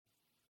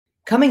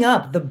Coming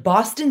up, the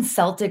Boston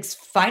Celtics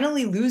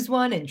finally lose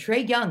one, and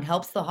Trae Young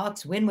helps the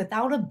Hawks win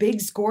without a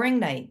big scoring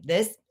night.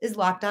 This is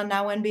Locked On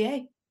Now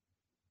NBA.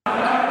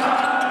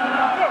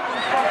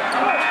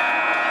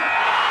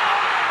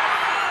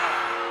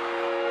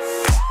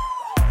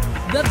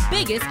 The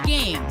biggest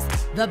games,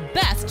 the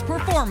best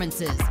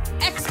performances,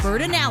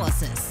 expert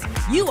analysis.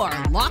 You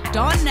are Locked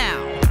On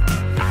Now.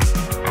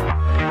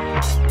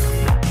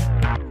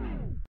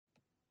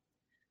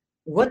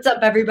 What's up,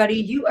 everybody?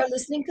 You are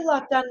listening to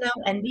Locked On Now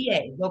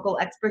NBA, local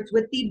experts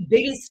with the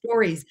biggest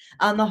stories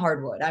on the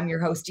hardwood. I'm your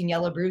host,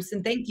 Daniela Bruce,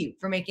 and thank you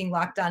for making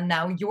Locked On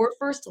Now your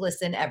first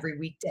listen every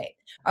weekday.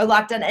 Our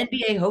Locked On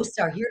NBA hosts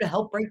are here to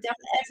help break down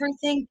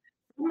everything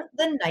from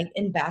the night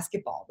in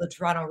basketball. The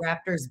Toronto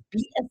Raptors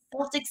beat a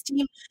Celtics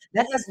team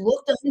that has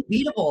looked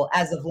unbeatable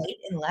as of late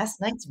in last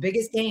night's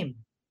biggest game.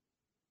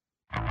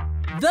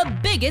 The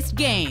biggest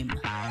game.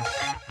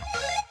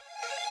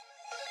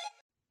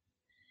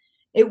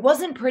 It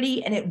wasn't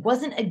pretty, and it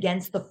wasn't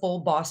against the full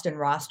Boston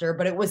roster,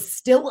 but it was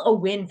still a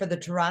win for the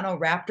Toronto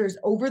Raptors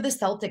over the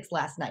Celtics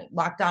last night.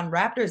 Locked On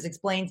Raptors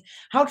explains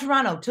how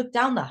Toronto took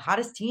down the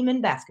hottest team in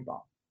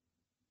basketball.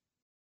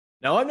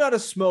 Now, I'm not a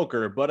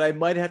smoker, but I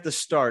might have to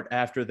start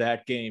after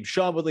that game.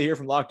 Sean Woodley here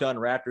from Locked On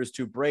Raptors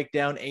to break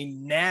down a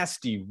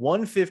nasty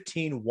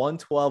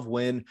 115-112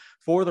 win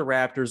for the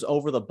Raptors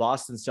over the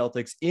Boston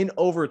Celtics in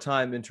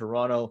overtime in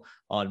Toronto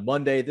on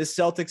Monday. This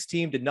Celtics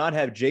team did not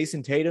have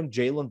Jason Tatum,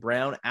 Jaylen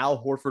Brown,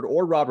 Al Horford,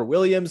 or Robert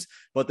Williams,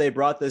 but they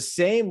brought the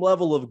same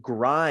level of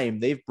grime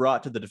they've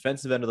brought to the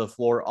defensive end of the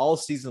floor all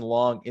season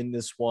long in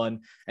this one,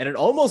 and it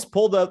almost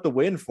pulled out the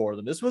win for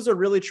them. This was a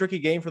really tricky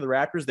game for the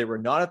Raptors. They were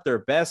not at their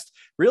best.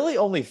 Really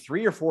only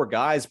 3 or 4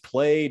 guys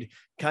played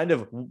kind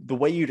of the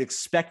way you'd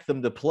expect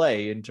them to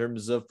play in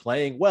terms of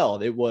playing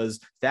well. It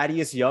was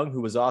Thaddeus Young,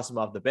 who was awesome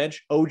off the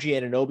bench. OG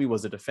Anunoby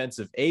was a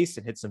defensive ace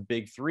and hit some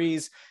big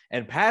threes.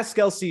 And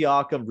Pascal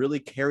Siakam really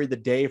carried the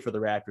day for the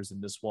Raptors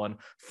in this one.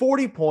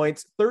 40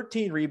 points,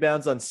 13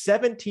 rebounds on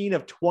 17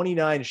 of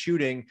 29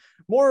 shooting.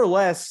 More or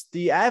less,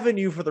 the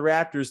avenue for the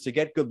Raptors to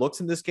get good looks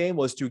in this game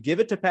was to give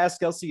it to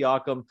Pascal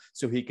Siakam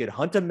so he could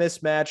hunt a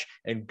mismatch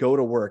and go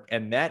to work.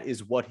 And that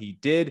is what he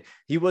did.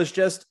 He was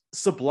just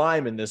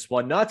sublime in this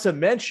one. Not to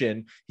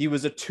mention, he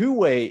was a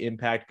two-way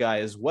impact guy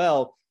as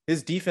well.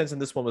 His defense in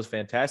this one was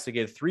fantastic. He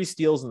had 3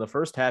 steals in the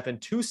first half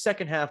and 2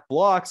 second-half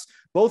blocks.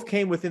 Both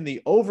came within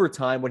the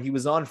overtime when he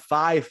was on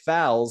 5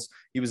 fouls.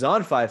 He was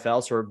on 5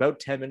 fouls for about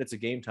 10 minutes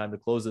of game time to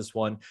close this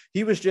one.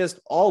 He was just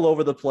all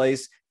over the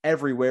place,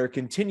 everywhere,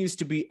 continues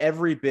to be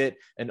every bit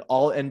an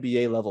all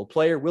NBA level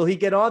player. Will he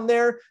get on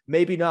there?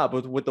 Maybe not.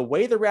 But with the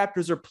way the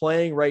Raptors are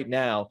playing right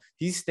now,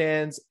 he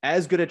stands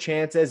as good a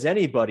chance as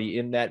anybody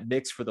in that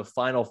mix for the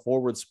final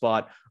forward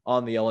spot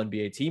on the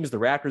LNBA teams. The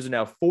Raptors are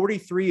now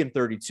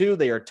 43-32.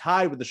 They are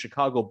tied with the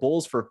Chicago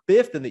Bulls for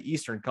 5th in the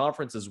Eastern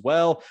Conference as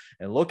well.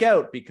 And look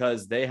out,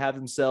 because they have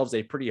themselves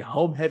a pretty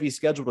home-heavy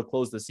schedule to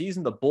close the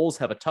season. The Bulls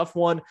have a tough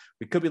one.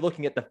 We could be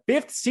looking at the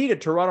 5th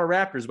seeded Toronto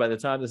Raptors by the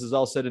time this is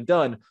all said and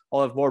done.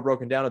 I'll have more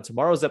broken down on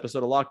tomorrow's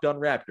episode of Locked On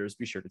Raptors.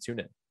 Be sure to tune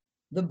in.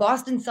 The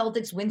Boston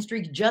Celtics win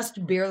streak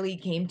just barely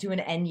came to an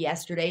end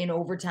yesterday in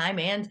overtime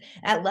and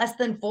at less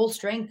than full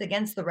strength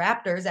against the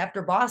Raptors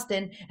after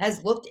Boston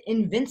has looked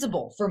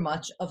invincible for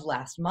much of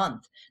last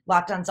month.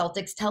 Locked On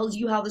Celtics tells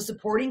you how the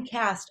supporting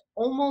cast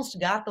almost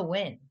got the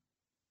win.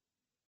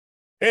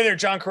 Hey there,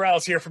 John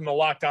Corrales here from the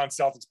Locked On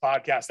Celtics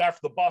podcast.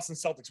 After the Boston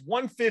Celtics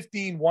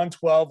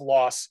 115-112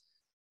 loss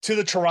to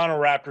the Toronto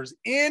Raptors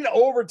in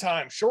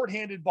overtime,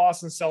 shorthanded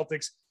Boston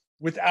Celtics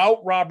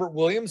without Robert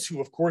Williams,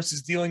 who, of course,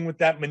 is dealing with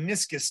that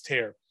meniscus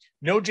tear.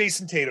 No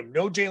Jason Tatum,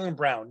 no Jaylen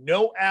Brown,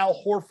 no Al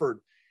Horford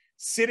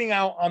sitting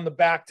out on the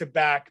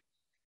back-to-back.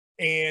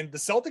 And the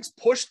Celtics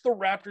pushed the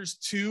Raptors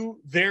to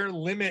their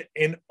limit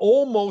and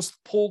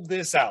almost pulled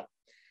this out.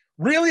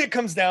 Really, it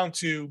comes down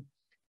to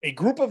a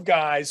group of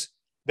guys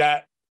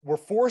that were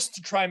forced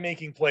to try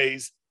making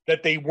plays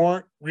that they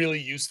weren't really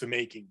used to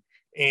making.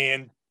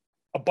 And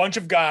a bunch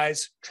of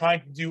guys trying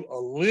to do a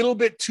little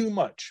bit too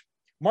much.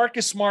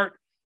 Marcus Smart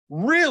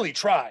really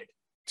tried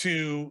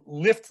to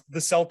lift the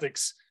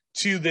Celtics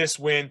to this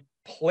win,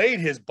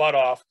 played his butt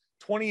off,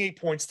 28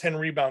 points, 10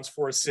 rebounds,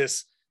 4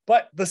 assists.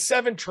 But the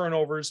 7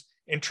 turnovers,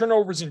 and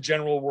turnovers in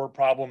general were a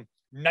problem,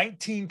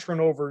 19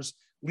 turnovers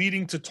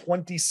leading to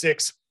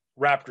 26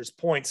 Raptors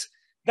points.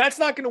 That's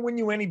not going to win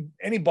you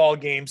any ball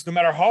games, no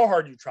matter how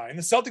hard you try. And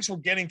the Celtics were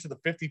getting to the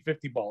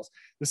 50-50 balls.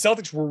 The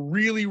Celtics were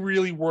really,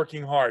 really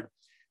working hard,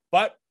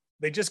 but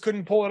they just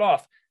couldn't pull it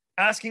off.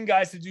 Asking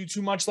guys to do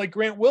too much, like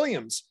Grant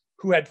Williams,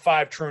 who had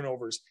 5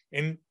 turnovers.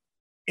 And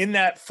in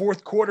that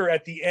fourth quarter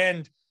at the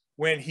end,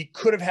 when he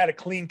could have had a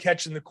clean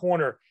catch in the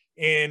corner,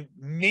 and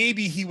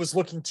maybe he was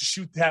looking to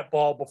shoot that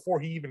ball before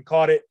he even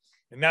caught it,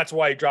 and that's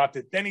why he dropped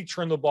it. Then he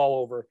turned the ball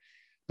over.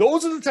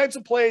 Those are the types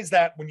of plays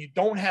that when you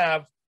don't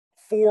have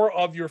 4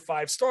 of your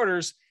 5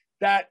 starters,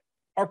 that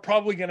are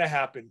probably going to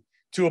happen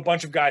to a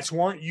bunch of guys who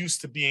aren't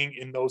used to being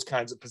in those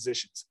kinds of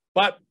positions.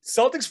 But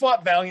Celtics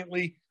fought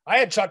valiantly. I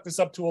had chalked this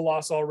up to a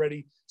loss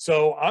already,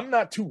 so I'm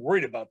not too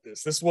worried about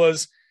this. This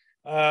was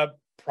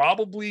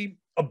probably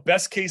a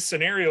best case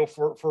scenario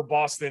for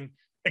Boston,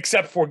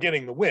 except for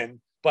getting the win.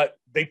 But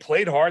they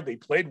played hard. They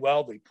played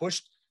well. They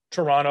pushed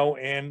Toronto,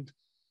 and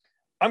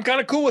I'm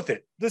kind of cool with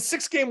it. The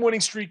 6-game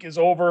winning streak is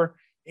over,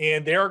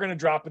 and they are going to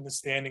drop in the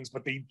standings,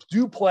 but they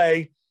do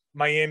play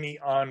Miami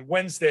on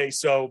Wednesday.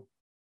 So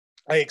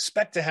I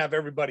expect to have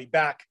everybody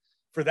back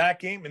for that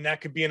game, and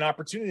that could be an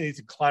opportunity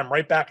to climb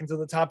right back into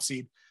the top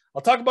seed.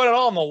 I'll talk about it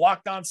all on the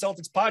Locked On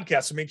Celtics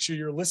podcast, so make sure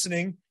you're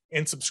listening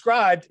and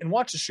subscribed and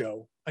watch the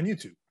show on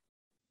YouTube.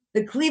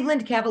 The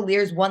Cleveland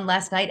Cavaliers won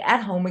last night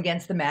at home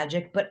against the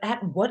Magic, but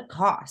at what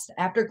cost?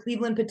 After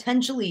Cleveland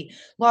potentially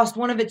lost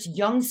one of its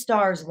young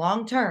stars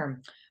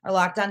long-term, our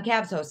Locked On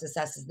Cavs host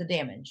assesses the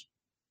damage.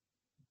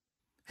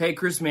 Hey,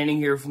 Chris Manning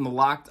here from the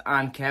Locked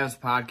On Cavs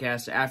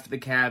podcast after the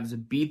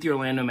Cavs beat the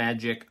Orlando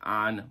Magic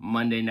on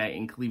Monday night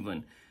in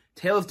Cleveland.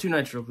 Tale of two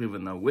nights for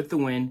Cleveland, though. With the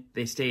win,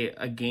 they stay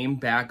a game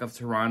back of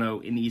Toronto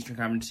in the Eastern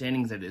Conference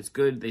standings. That is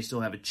good. They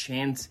still have a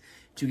chance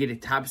to get a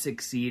top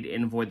 6 seed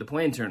and avoid the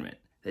play-in tournament.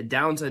 The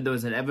downside, though,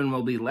 is that Evan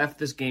Mobley left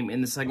this game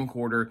in the second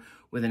quarter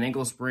with an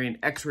ankle sprain.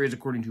 X-rays,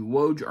 according to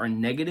Woj, are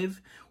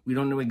negative. We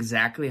don't know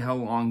exactly how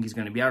long he's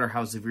going to be out or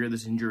how severe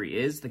this injury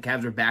is. The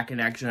Cavs are back in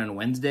action on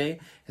Wednesday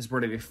as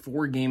part of a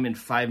 4-game and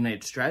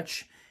 5-night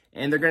stretch.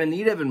 And they're going to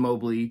need Evan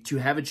Mobley to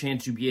have a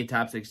chance to be a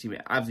top 6 team.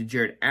 Obviously,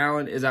 Jared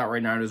Allen is out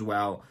right now as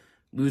well.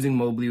 Losing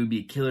Mobley would be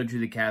a killer to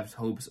the Cavs'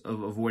 hopes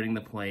of avoiding the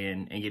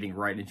play-in and getting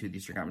right into the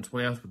Eastern Conference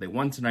playoffs. But they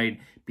won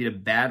tonight, beat a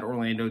bad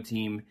Orlando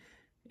team,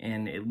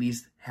 and at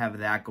least have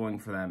that going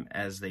for them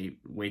as they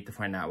wait to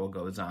find out what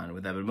goes on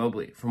with Evan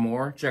Mobley. For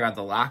more, check out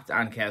the Locked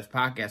On Cavs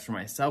podcast for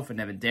myself and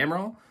Evan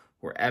Dammerel,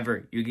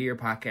 wherever you get your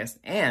podcast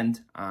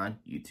and on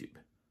YouTube.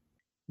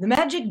 The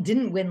Magic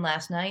didn't win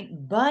last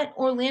night, but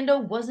Orlando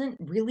wasn't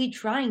really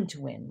trying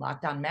to win.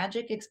 Locked On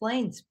Magic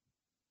explains.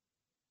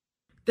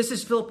 This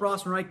is Philip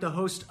Rossman-Reich, the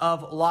host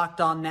of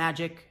Locked On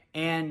Magic,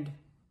 and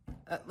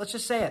let's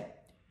just say it.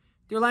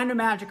 The Orlando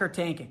Magic are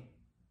tanking.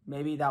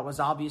 Maybe that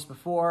was obvious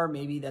before.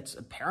 Maybe that's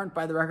apparent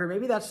by the record.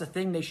 Maybe that's the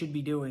thing they should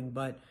be doing,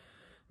 but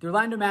the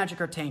Orlando Magic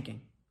are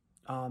tanking.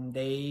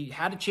 They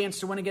had a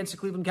chance to win against the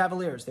Cleveland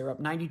Cavaliers. They were up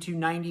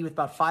 92-90 with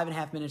about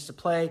 5.5 minutes to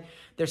play.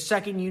 Their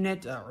second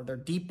unit, or their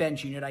deep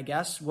bench unit, I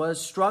guess, was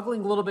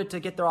struggling a little bit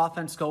to get their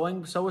offense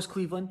going. So was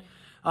Cleveland.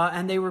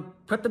 And they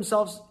had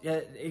themselves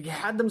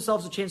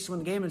a chance to win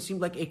the game, and it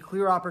seemed like a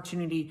clear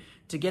opportunity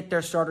to get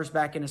their starters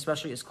back in,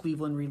 especially as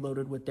Cleveland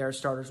reloaded with their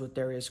starters with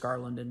Darius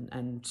Garland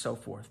and so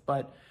forth.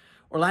 But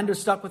Orlando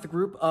stuck with a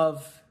group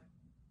of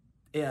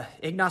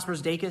Ignas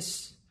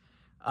Brazdeikis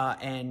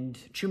and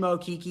Chuma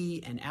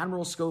Okeke and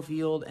Admiral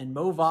Schofield and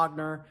Mo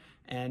Wagner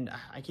and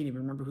I can't even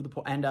remember who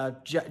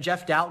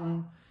Jeff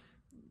Doughton.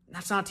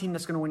 That's not a team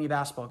that's going to win you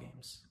basketball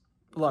games.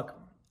 Look,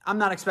 I'm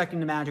not expecting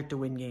the Magic to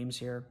win games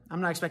here.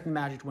 I'm not expecting the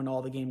Magic to win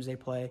all the games they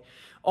play.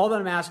 All that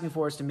I'm asking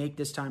for is to make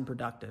this time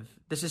productive.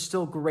 This is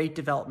still great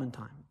development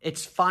time.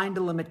 It's fine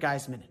to limit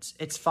guys' minutes.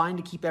 It's fine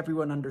to keep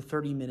everyone under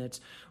 30 minutes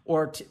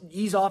or to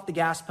ease off the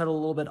gas pedal a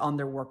little bit on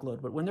their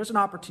workload. But when there's an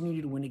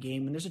opportunity to win a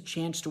game, when there's a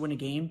chance to win a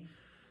game,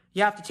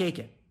 you have to take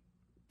it.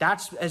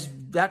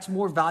 That's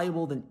more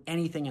valuable than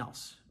anything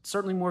else. It's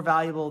certainly more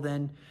valuable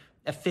than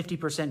a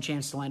 50%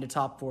 chance to land a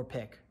top 4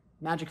 pick.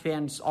 Magic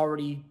fans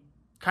already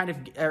kind of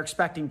are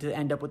expecting to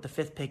end up with the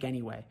 5th pick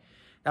anyway.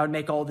 That would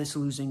make all this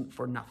losing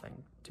for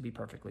nothing, to be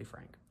perfectly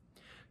frank.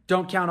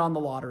 Don't count on the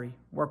lottery.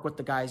 Work with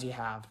the guys you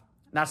have.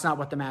 That's not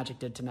what the Magic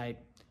did tonight,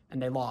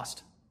 and they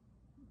lost.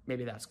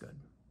 Maybe that's good.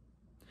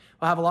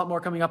 We'll have a lot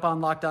more coming up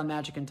on Locked On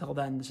Magic. Until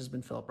then, this has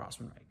been Philip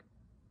Rossman-Reich.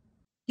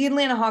 The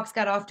Atlanta Hawks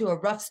got off to a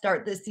rough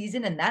start this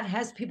season, and that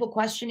has people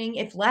questioning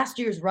if last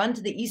year's run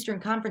to the Eastern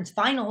Conference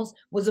Finals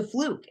was a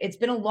fluke. It's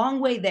been a long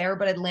way there,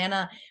 but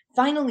Atlanta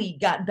finally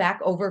got back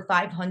over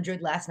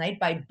 500 last night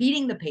by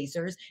beating the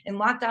Pacers, and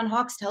Locked On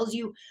Hawks tells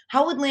you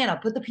how Atlanta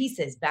put the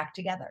pieces back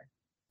together.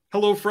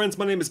 Hello, friends.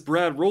 My name is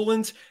Brad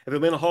Rowland, and the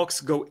Atlanta Hawks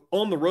go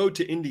on the road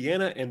to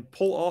Indiana and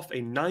pull off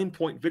a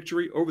 9-point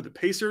victory over the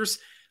Pacers.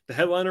 The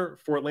headliner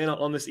for Atlanta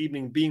on this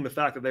evening being the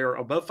fact that they are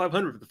above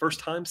 500 for the first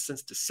time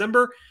since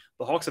December.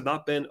 The Hawks have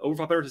not been over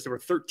 500 since they were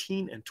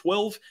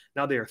 13-12.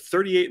 Now they are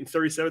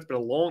 38-37. It's been a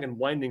long and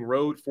winding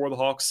road for the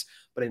Hawks,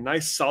 but a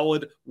nice,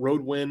 solid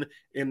road win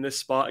in this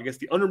spot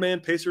against the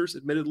undermanned Pacers,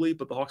 admittedly,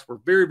 but the Hawks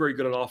were very, very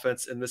good on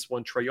offense in this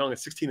one. Trae Young had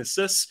 16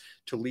 assists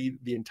to lead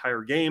the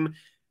entire game.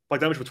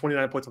 Bogdanovich with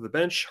 29 points on the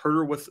bench.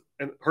 Herter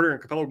and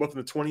Capella were both in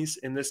the 20s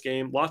in this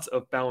game. Lots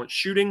of balanced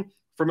shooting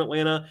from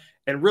Atlanta,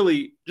 and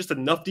really just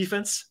enough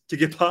defense to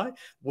get by.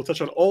 We'll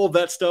touch on all of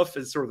that stuff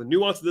as sort of the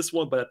nuance of this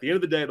one, but at the end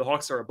of the day, the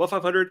Hawks are above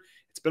 500.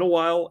 It's been a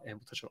while, and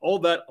we'll touch on all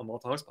of that on the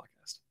Locked On Hawks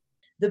podcast.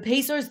 The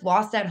Pacers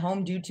lost at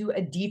home due to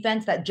a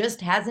defense that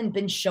just hasn't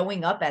been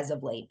showing up as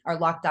of late. Our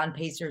Locked On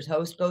Pacers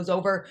host goes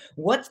over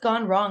what's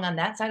gone wrong on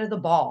that side of the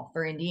ball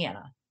for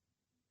Indiana.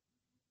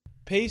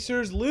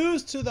 Pacers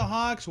lose to the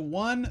Hawks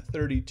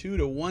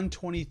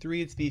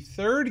 132-123. It's the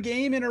third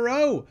game in a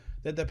row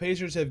that the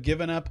Pacers have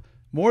given up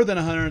more than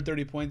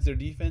 130 points. Their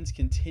defense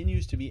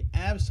continues to be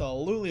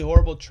absolutely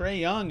horrible. Trae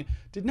Young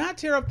did not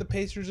tear up the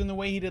Pacers in the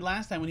way he did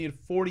last time when he had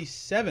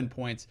 47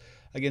 points.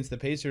 against the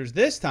Pacers.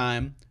 This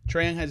time,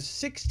 Trae Young has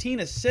 16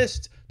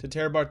 assists to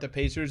tear apart the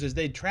Pacers as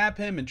they trap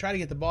him and try to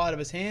get the ball out of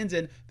his hands,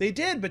 and they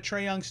did, but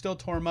Trae Young still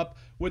tore him up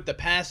with the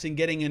passing,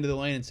 getting into the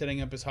lane and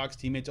setting up his Hawks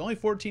teammates. Only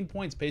 14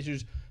 points.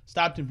 Pacers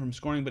stopped him from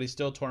scoring, but he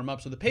still tore him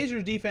up. So the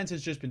Pacers defense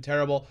has just been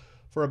terrible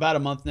for about a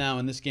month now,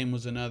 and this game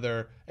was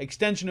another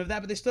extension of that,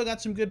 but they still got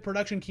some good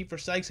production. Kiefer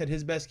Sykes had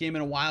his best game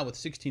in a while with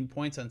 16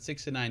 points on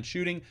 6-9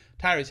 shooting.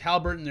 Tyrese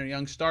Halliburton, their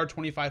young star,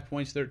 25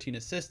 points, 13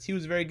 assists. He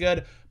was very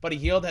good. Buddy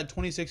Hield had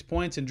 26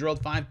 points and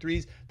drilled 5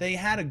 threes. They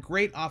had a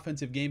great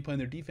offensive game plan.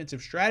 Their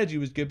defensive strategy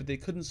was good, but they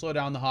couldn't slow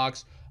down the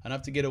Hawks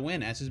enough to get a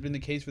win, as has been the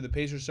case for the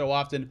Pacers so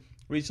often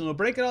recently. We'll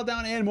break it all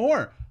down and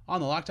more on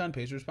the Locked On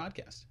Pacers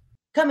podcast.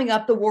 Coming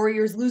up, the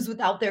Warriors lose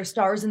without their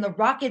stars, and the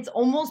Rockets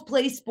almost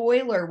play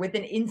spoiler with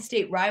an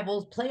in-state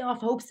rival's playoff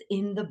hopes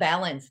in the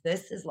balance.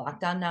 This is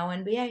Locked On Now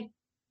NBA.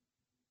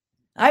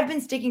 I've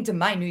been sticking to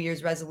my New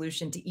Year's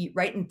resolution to eat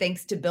right, and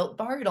thanks to Built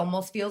Bar, it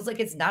almost feels like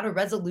it's not a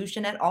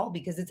resolution at all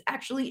because it's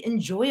actually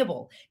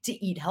enjoyable to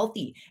eat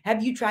healthy.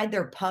 Have you tried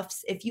their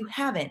Puffs? If you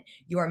haven't,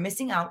 you are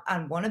missing out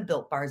on one of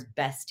Built Bar's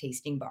best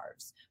tasting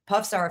bars.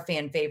 Puffs are a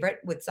fan favorite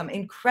with some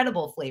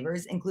incredible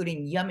flavors,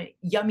 including yummy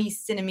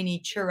cinnamony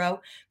churro,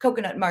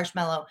 coconut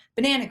marshmallow,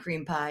 banana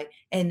cream pie,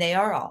 and they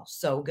are all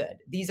so good.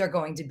 These are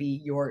going to be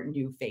your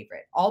new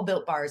favorite. All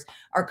Built Bars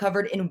are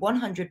covered in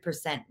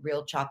 100%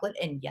 real chocolate,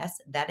 and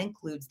yes, that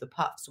includes the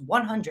Puffs,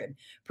 100%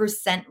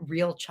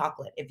 real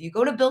chocolate. If you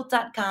go to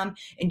Built.com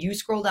and you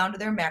scroll down to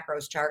their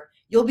macros chart,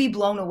 you'll be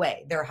blown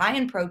away. They're high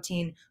in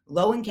protein,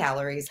 low in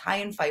calories, high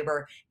in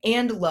fiber,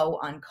 and low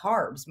on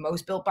carbs.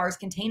 Most Built Bars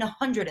contain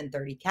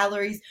 130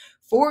 calories,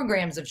 4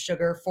 grams of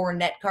sugar, 4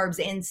 net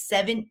carbs, and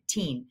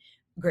 17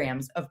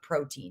 grams of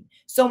protein.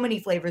 So many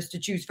flavors to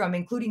choose from,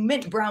 including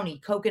mint brownie,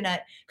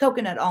 coconut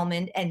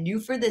almond, and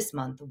new for this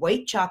month,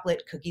 white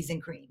chocolate cookies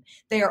and cream.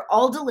 They are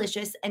all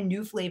delicious, and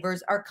new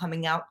flavors are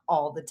coming out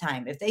all the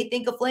time. If they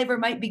think a flavor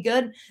might be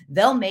good,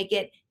 they'll make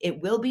it. It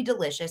will be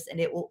delicious, and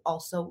it will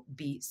also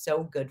be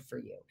so good for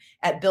you.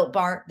 At Built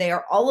Bar, they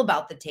are all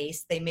about the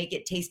taste. They make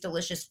it taste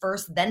delicious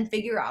first, then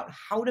figure out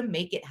how to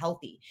make it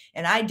healthy.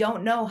 And I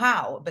don't know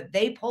how, but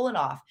they pull it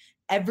off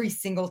every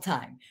single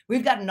time.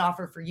 We've got an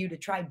offer for you to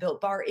try Built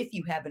Bar. If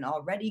you haven't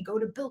already, go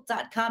to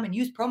Built.com and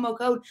use promo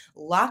code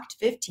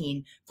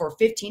LOCKED15 for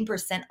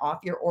 15% off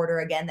your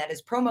order. Again, that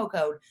is promo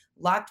code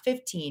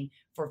LOCKED15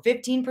 for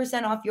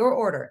 15% off your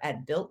order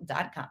at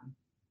Built.com.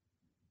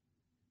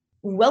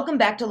 Welcome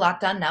back to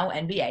Locked On Now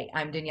NBA.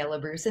 I'm Daniela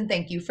Bruce, and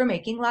thank you for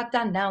making Locked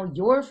On Now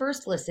your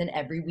first listen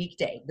every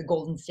weekday. The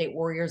Golden State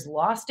Warriors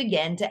lost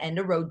again to end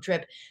a road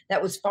trip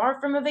that was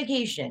far from a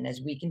vacation as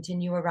we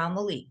continue around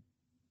the league.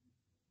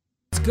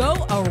 Let's go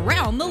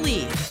around the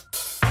league.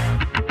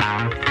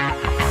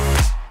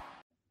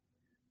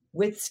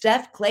 With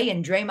Steph, Clay,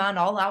 and Draymond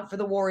all out for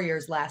the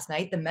Warriors last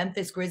night, the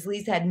Memphis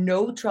Grizzlies had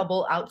no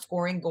trouble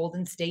outscoring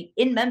Golden State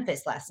in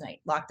Memphis last night.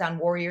 Locked On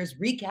Warriors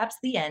recaps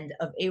the end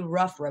of a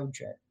rough road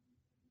trip.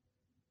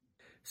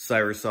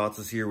 Cyrus Sauts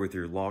is here with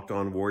your Locked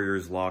On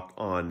Warriors Locked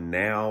On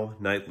Now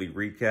nightly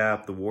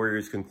recap. The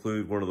Warriors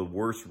conclude one of the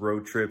worst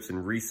road trips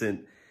in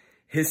recent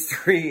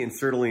history, and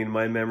certainly in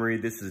my memory.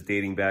 This is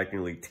dating back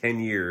nearly 10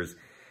 years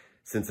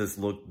since it's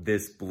looked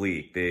this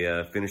bleak.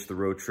 They finished the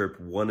road trip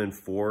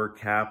 1-4,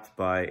 capped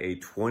by a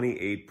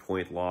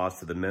 28-point loss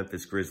to the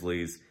Memphis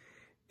Grizzlies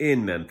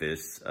in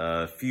Memphis.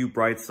 A few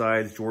bright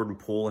sides. Jordan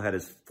Poole had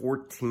his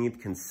 14th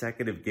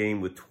consecutive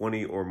game with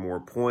 20 or more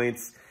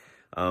points,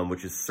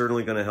 which is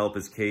certainly going to help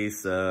his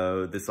case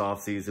this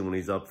offseason when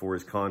he's up for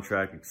his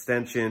contract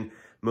extension.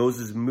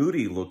 Moses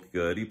Moody looked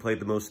good. He played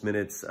the most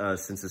minutes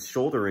since his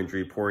shoulder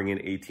injury, pouring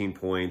in 18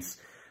 points.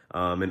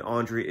 And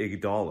Andre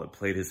Iguodala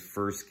played his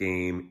first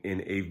game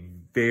in a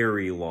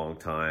very long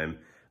time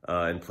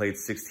and played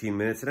 16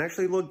 minutes and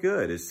actually looked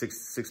good. His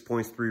 6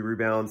 points, 3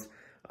 rebounds.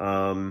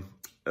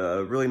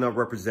 Really not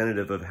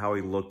representative of how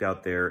he looked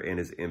out there and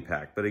his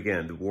impact. But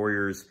again, the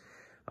Warriors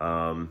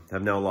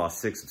have now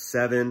lost 6 of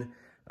 7,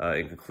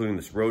 in concluding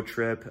this road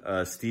trip.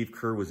 Steve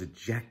Kerr was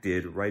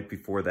ejected right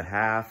before the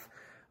half.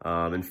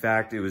 In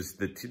fact, it was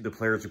the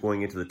players were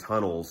going into the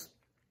tunnels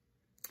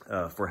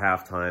for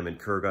halftime, and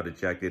Kerr got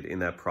ejected in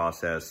that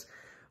process.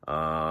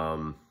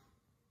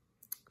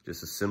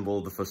 Just a symbol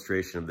of the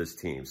frustration of this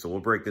team. So we'll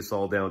break this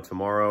all down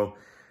tomorrow.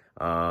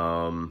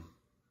 Yeah,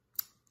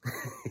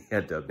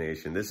 Dub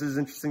Nation. This is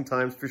interesting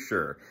times for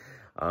sure.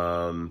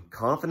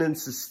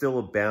 Confidence is still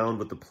abound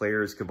with the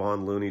players.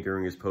 Kevon Looney,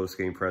 during his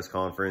post-game press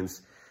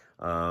conference,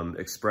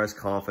 expressed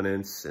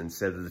confidence and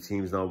said that the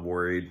team's not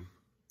worried.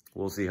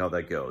 We'll see how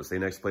that goes. They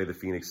next play the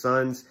Phoenix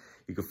Suns.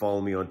 You can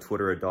follow me on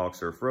Twitter at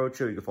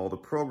DocSurfRoadshow. You can follow the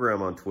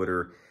program on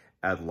Twitter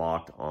at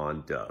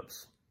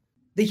LockedOnDubs.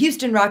 The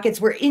Houston Rockets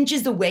were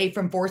inches away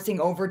from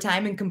forcing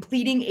overtime and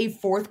completing a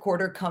fourth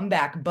quarter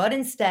comeback, but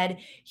instead,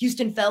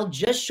 Houston fell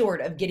just short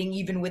of getting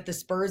even with the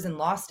Spurs and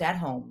lost at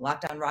home.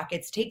 Locked On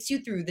Rockets takes you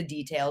through the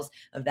details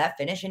of that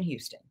finish in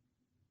Houston.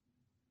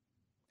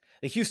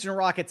 The Houston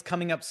Rockets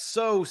coming up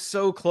so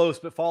close,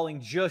 but falling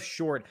just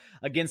short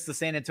against the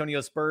San Antonio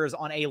Spurs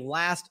on a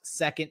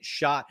last-second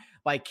shot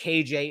by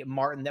KJ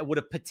Martin that would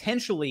have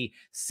potentially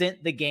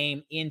sent the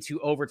game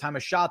into overtime. A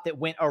shot that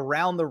went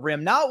around the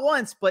rim, not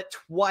once, but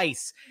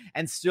twice,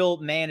 and still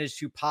managed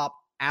to pop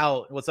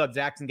out. What's up,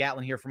 Jackson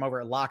Gatlin here from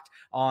over at Locked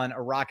on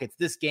Rockets.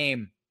 This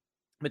game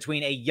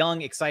between a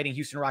young, exciting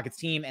Houston Rockets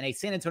team and a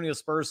San Antonio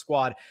Spurs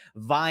squad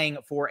vying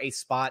for a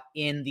spot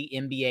in the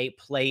NBA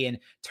play-in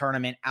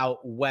tournament out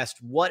west.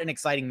 What an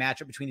exciting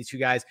matchup between these two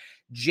guys.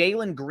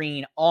 Jalen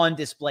Green on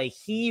display.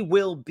 He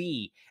will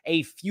be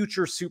a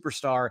future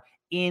superstar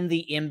in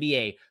the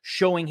NBA,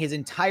 showing his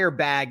entire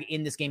bag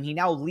in this game. He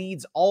now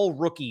leads all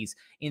rookies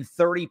in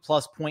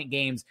 30-plus point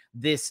games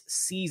this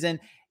season.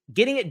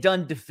 Getting it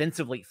done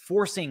defensively,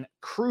 forcing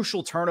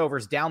crucial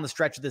turnovers down the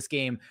stretch of this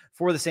game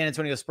for the San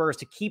Antonio Spurs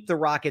to keep the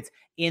Rockets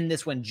in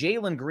this one.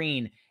 Jalen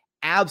Green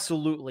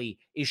absolutely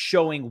is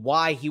showing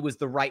why he was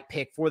the right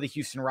pick for the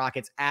Houston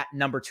Rockets at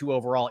number 2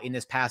 overall in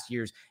this past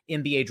year's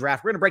NBA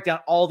draft. We're going to break down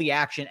all the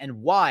action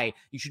and why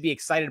you should be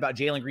excited about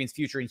Jalen Green's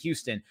future in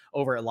Houston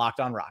over at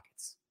Locked On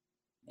Rockets.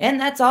 And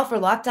that's all for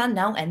Locked On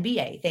Now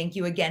NBA. Thank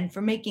you again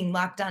for making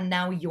Locked On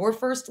Now your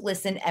first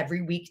listen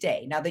every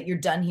weekday. Now that you're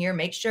done here,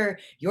 make sure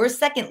your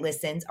second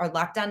listens are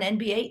Locked On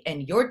NBA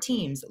and your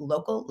team's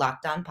local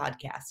Locked On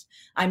podcast.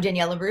 I'm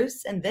Daniela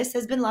Bruce, and this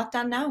has been Locked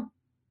On Now.